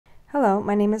Hello,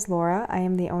 my name is Laura. I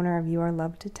am the owner of You Are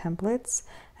Loved Templates,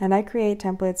 and I create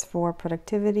templates for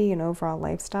productivity and overall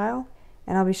lifestyle,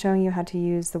 and I'll be showing you how to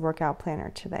use the workout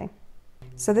planner today.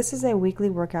 So this is a weekly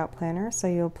workout planner, so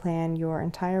you'll plan your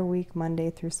entire week Monday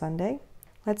through Sunday.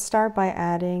 Let's start by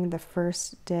adding the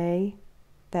first day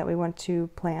that we want to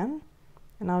plan,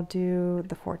 and I'll do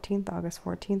the 14th, August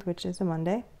 14th, which is a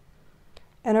Monday.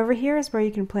 And over here is where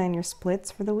you can plan your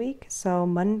splits for the week. So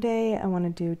Monday I want to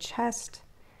do chest,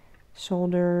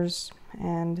 shoulders,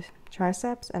 and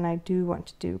triceps, and I do want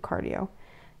to do cardio.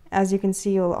 As you can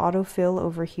see, you'll autofill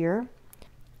over here,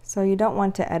 so you don't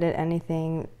want to edit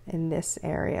anything in this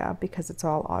area because it's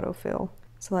all autofill.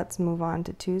 So let's move on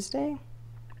to Tuesday.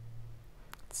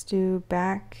 Let's do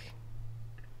back,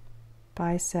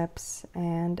 biceps,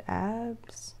 and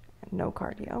abs, and no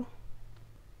cardio.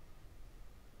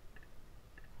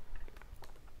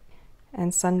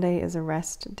 And Sunday is a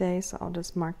rest day, so I'll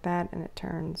just mark that and it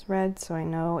turns red so I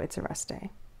know it's a rest day.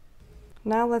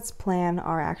 Now let's plan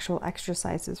our actual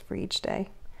exercises for each day.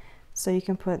 So you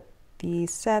can put the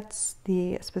sets,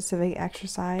 the specific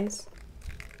exercise,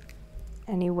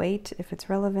 any weight if it's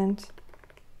relevant,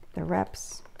 the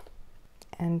reps,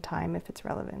 and time if it's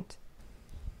relevant.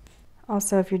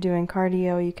 Also, if you're doing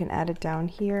cardio, you can add it down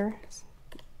here.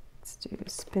 Let's do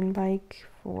spin bike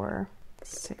for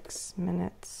 6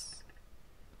 minutes.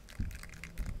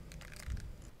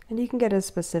 And you can get as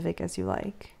specific as you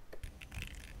like.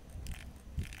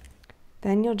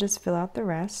 Then you'll just fill out the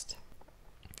rest,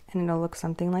 and it'll look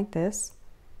something like this.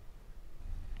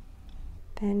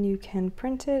 Then you can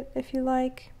print it if you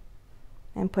like,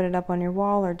 and put it up on your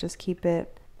wall, or just keep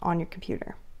it on your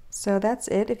computer. So that's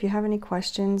it. If you have any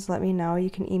questions, let me know. You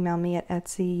can email me at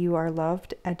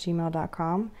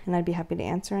etsyyouareloved@gmail.com, and I'd be happy to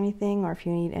answer anything, or if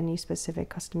you need any specific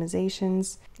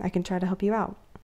customizations, I can try to help you out.